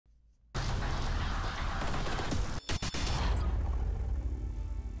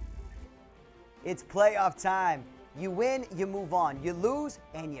It's playoff time. You win, you move on. You lose,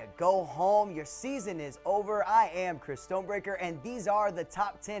 and you go home. Your season is over. I am Chris Stonebreaker, and these are the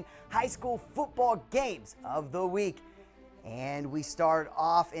top 10 high school football games of the week. And we start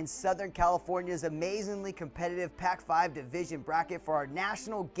off in Southern California's amazingly competitive Pac-5 division bracket for our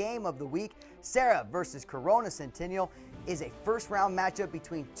national game of the week. Serra versus Corona Centennial is a first-round matchup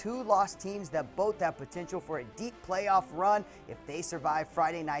between two lost teams that both have potential for a deep playoff run if they survive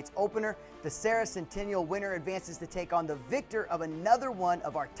Friday night's opener. The Serra Centennial winner advances to take on the victor of another one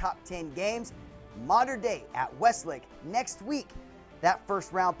of our top 10 games, Mater Dei at Westlake, next week. That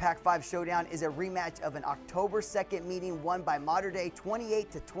first-round Pac-5 showdown is a rematch of an October 2nd meeting won by Mater Dei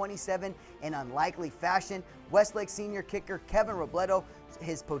 28-27 in unlikely fashion. Westlake senior kicker Kevin Robledo,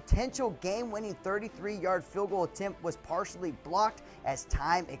 his potential game-winning 33-yard field goal attempt was partially blocked as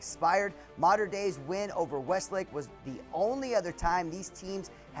time expired. Mater Dei's win over Westlake was the only other time these teams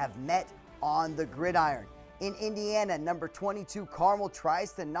have met on the gridiron. In Indiana, number 22 Carmel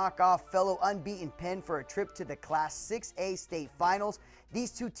tries to knock off fellow unbeaten Penn for a trip to the Class 6A state finals.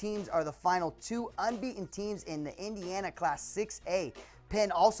 These two teams are the final two unbeaten teams in the Indiana Class 6A.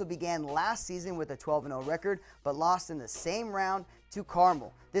 Penn also began last season with a 12-0 record, but lost in the same round to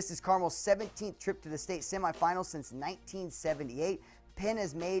Carmel. This is Carmel's 17th trip to the state semifinals since 1978. Penn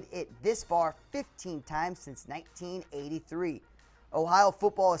has made it this far 15 times since 1983. Ohio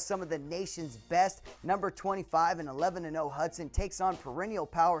football is some of the nation's best. Number 25 and 11-0 Hudson takes on perennial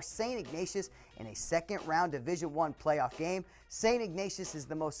power St. Ignatius in a second-round Division I playoff game. St. Ignatius is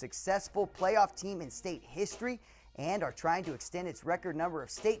the most successful playoff team in state history and are trying to extend its record number of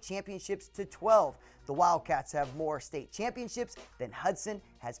state championships to 12. The Wildcats have more state championships than Hudson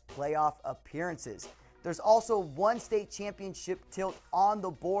has playoff appearances. There's also one state championship tilt on the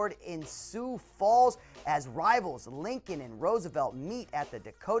board in Sioux Falls as rivals Lincoln and Roosevelt meet at the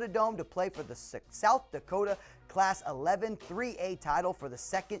Dakota Dome to play for the South Dakota Class 11 3A title for the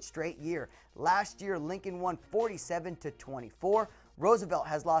second straight year. Last year, Lincoln won 47-24. Roosevelt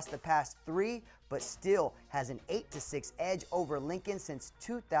has lost the past three, but still has an 8-6 edge over Lincoln since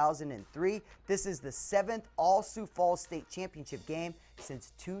 2003. This is the 7th All-Sioux Falls State Championship game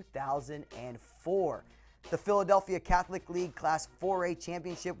since 2004. The Philadelphia Catholic League Class 4A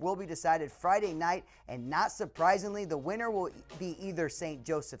Championship will be decided Friday night, and not surprisingly, the winner will be either St.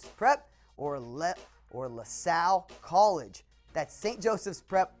 Joseph's Prep or LaSalle College. That's St. Joseph's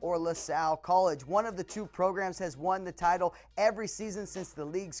Prep or LaSalle College. One of the two programs has won the title every season since the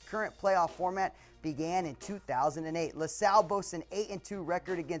league's current playoff format began in 2008. LaSalle boasts an 8-2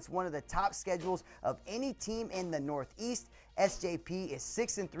 record against one of the top schedules of any team in the Northeast. SJP is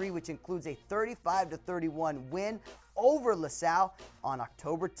 6-3, which includes a 35-31 win over LaSalle on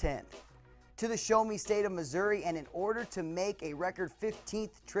October 10th. To the Show Me State of Missouri, and in order to make a record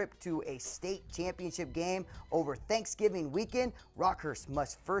 15th trip to a state championship game over Thanksgiving weekend, Rockhurst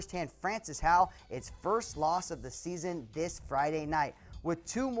must firsthand Francis Howe its first loss of the season this Friday night. With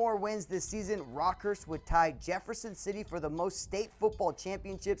two more wins this season, Rockhurst would tie Jefferson City for the most state football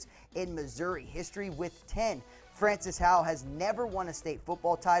championships in Missouri history with 10. Francis Howe has never won a state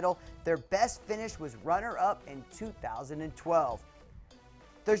football title. Their best finish was runner-up in 2012.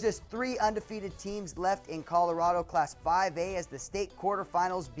 There's just 3 undefeated teams left in Colorado Class 5A as the state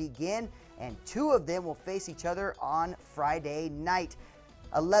quarterfinals begin, and 2 of them will face each other on Friday night.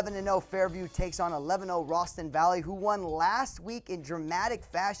 11-0 Fairview takes on 11-0 Ralston Valley, who won last week in dramatic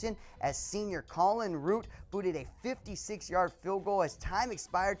fashion as senior Colin Root booted a 56-yard field goal as time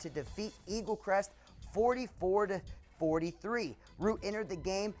expired to defeat Eagle Crest 44-43. Root entered the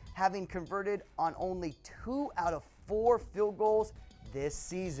game having converted on only 2 out of 4 field goals this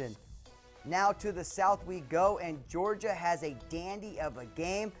season. Now to the south we go, and Georgia has a dandy of a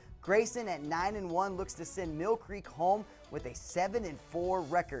game. Grayson at 9-1 looks to send Mill Creek home with a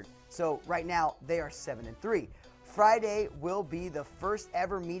 7-4 record. So right now they are 7-3. Friday will be the first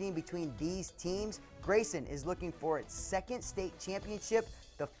ever meeting between these teams. Grayson is looking for its second state championship.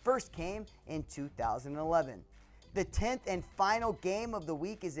 The first came in 2011. The 10th and final game of the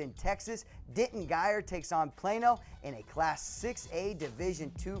week is in Texas. Denton Guyer takes on Plano in a Class 6A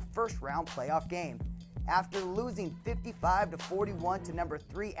Division II first-round playoff game. After losing 55-41 to number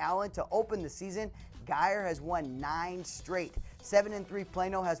 3 Allen to open the season, Guyer has won 9 straight. 7-3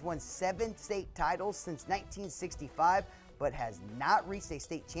 Plano has won 7 state titles since 1965, but has not reached a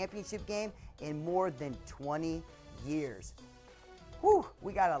state championship game in more than 20 years. Whew,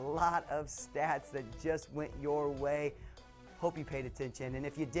 we got a lot of stats that just went your way. Hope you paid attention, and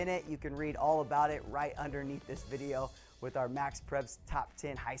if you didn't, you can read all about it right underneath this video with our MaxPreps top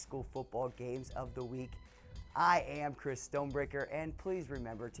 10 high school football games of the week. I am Chris Stonebreaker, and please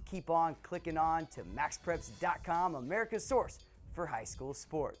remember to keep on clicking on to MaxPreps.com, America's source for high school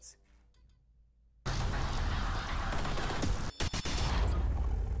sports.